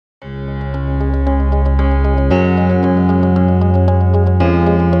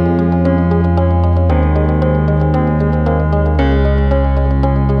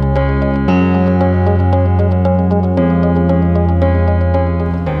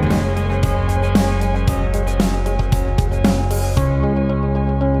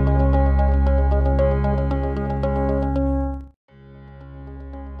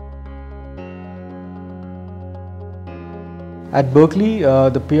At Berkeley,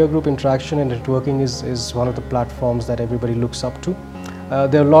 the peer group interaction and networking is one of the platforms that everybody looks up to.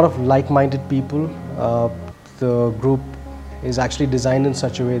 There are a lot of like-minded people. The group is actually designed in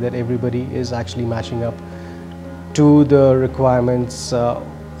such a way that everybody is actually matching up to the requirements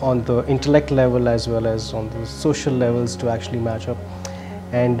on the intellect level as well as on the social levels to actually match up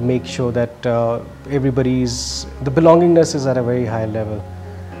and make sure that the belongingness is at a very high level.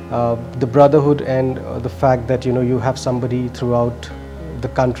 The brotherhood and the fact that you have somebody throughout the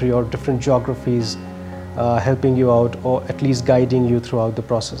country or different geographies helping you out or at least guiding you throughout the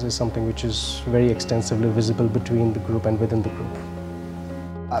process is something which is very extensively visible between the group and within the group.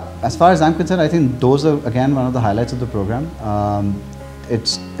 As far as I'm concerned, I think those are again one of the highlights of the program.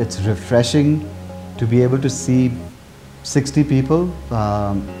 It's refreshing to be able to see 60 people,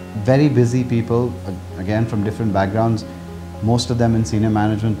 very busy people, again from different backgrounds, most of them in senior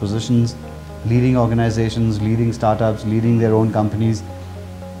management positions, leading organizations, leading startups, leading their own companies.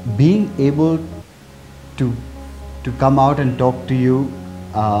 Being able to come out and talk to you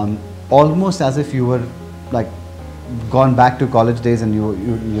almost as if you were like gone back to college days and you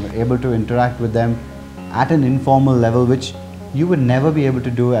were able to interact with them at an informal level, which you would never be able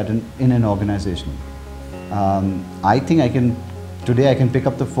to do in an organization. I think today I can pick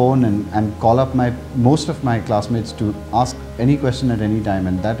up the phone and call up most of my classmates to ask any question at any time,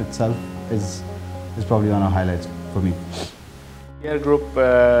 and that itself is probably one of the highlights for me. Peer group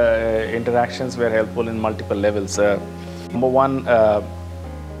interactions were helpful in multiple levels. Number one,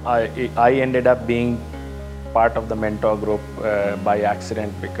 I ended up being part of the mentor group by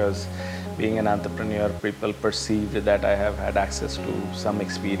accident, because being an entrepreneur, people perceived that I have had access to some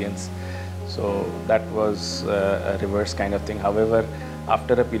experience. So that was a reverse kind of thing. However,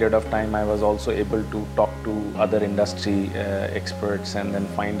 after a period of time, I was also able to talk to other industry experts and then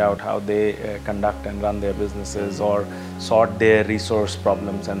find out how they conduct and run their businesses or sort their resource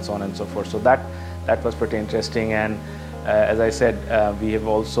problems and so on and so forth. So that was pretty interesting. And as I said, we have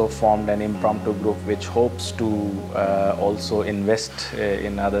also formed an impromptu group which hopes to also invest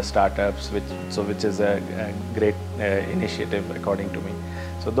in other startups, which is a great initiative according to me.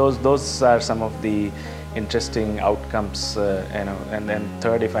 So those are some of the interesting outcomes, And then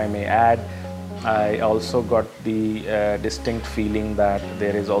third, if I may add, I also got the distinct feeling that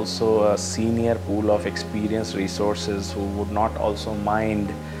there is also a senior pool of experienced resources who would not also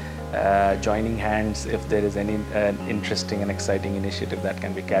mind joining hands if there is any interesting and exciting initiative that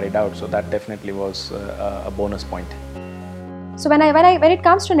can be carried out. So that definitely was a bonus point. So when it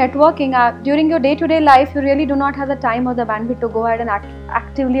comes to networking, during your day-to-day life, you really do not have the time or the bandwidth to go ahead and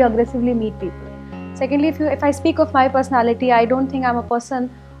actively, aggressively meet people. Secondly, if I speak of my personality, I don't think I'm a person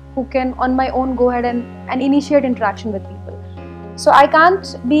who can on my own go ahead and initiate interaction with people. So I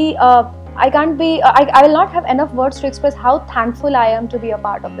will not have enough words to express how thankful I am to be a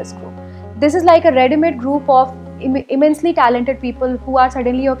part of this group. This is like a ready-made group of immensely talented people who are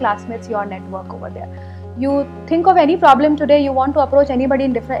suddenly your classmates, your network over there. You think of any problem today, you want to approach anybody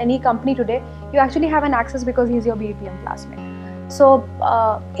in any company today, you actually have an access because he's your BPM classmate. So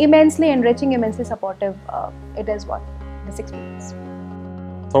immensely enriching, immensely supportive, it is what this experience.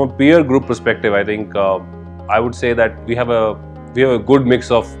 From a peer group perspective, I think I would say that we have a good mix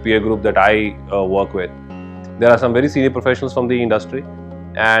of peer group that I work with. There are some very senior professionals from the industry,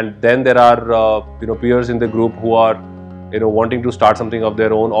 and then there are peers in the group who are wanting to start something of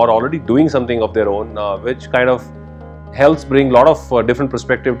their own or already doing something of their own, which kind of helps bring a lot of different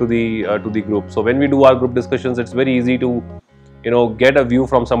perspective to the group. So when we do our group discussions, it's very easy to get a view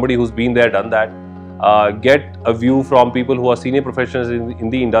from somebody who's been there, done that, get a view from people who are senior professionals in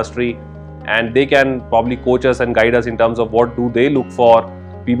the industry, and they can probably coach us and guide us in terms of what do they look for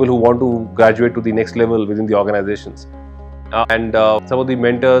people who want to graduate to the next level within the organizations. And some of the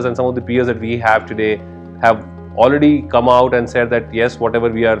mentors and some of the peers that we have today have already come out and said that yes, whatever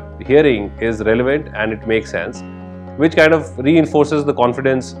we are hearing is relevant and it makes sense, which kind of reinforces the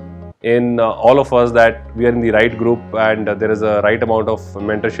confidence in all of us that we are in the right group and there is a right amount of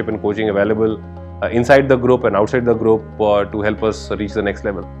mentorship and coaching available inside the group and outside the group to help us reach the next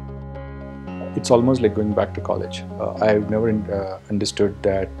level. It's almost like going back to college. I've never understood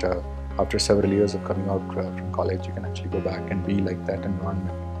that after several years of coming out from college, you can actually go back and be like that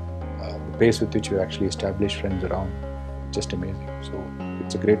environment. The pace with which you actually establish friends around, just amazing. So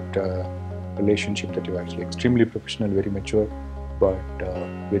it's a great relationship that you're actually extremely professional, very mature, but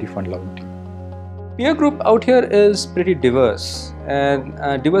very fun-loving team. Peer group out here is pretty diverse,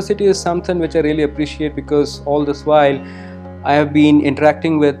 and diversity is something which I really appreciate, because all this while I have been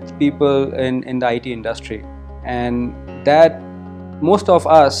interacting with people in the IT industry, and that most of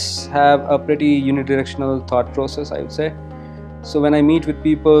us have a pretty unidirectional thought process, I would say. So when I meet with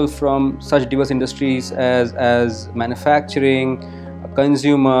people from such diverse industries as manufacturing,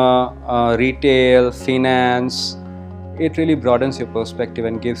 consumer, retail, finance, it really broadens your perspective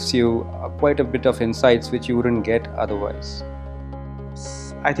and gives you quite a bit of insights which you wouldn't get otherwise.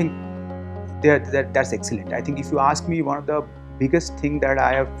 I think that's excellent. I think if you ask me, one of the biggest thing that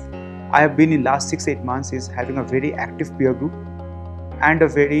I have been in last 6-8 months is having a very active peer group and a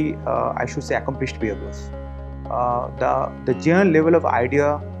very I should say accomplished peer group. The general level of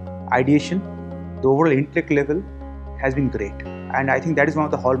ideation, the overall intellect level has been great, and I think that is one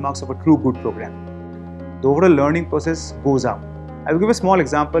of the hallmarks of a true good program. The overall learning process goes up. I will give a small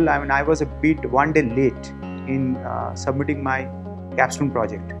example. I mean, I was a bit one day late in submitting my capstone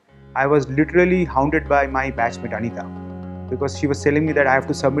project. I was literally hounded by my batchmate Anita because she was telling me that I have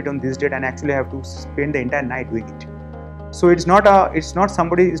to submit on this date and actually I have to spend the entire night doing it. So it's not a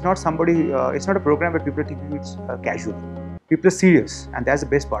program where people think it's casual. People are serious, and that's the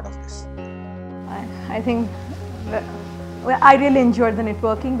best part of this. I think I really enjoyed the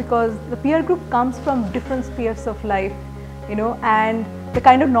networking because the peer group comes from different spheres of life, you know, and the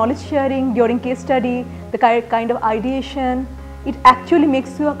kind of knowledge sharing during case study, the kind of ideation, it actually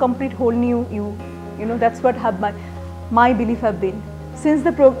makes you a complete whole new you. You know, that's what my belief have been. Since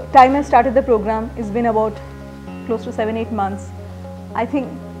the time I started the program, it's been about close to 7-8 months. I think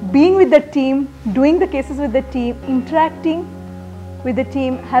being with the team, doing the cases with the team, interacting with the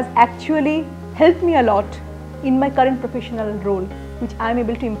team has actually helped me a lot in my current professional role, which I'm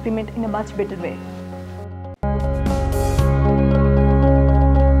able to implement in a much better way.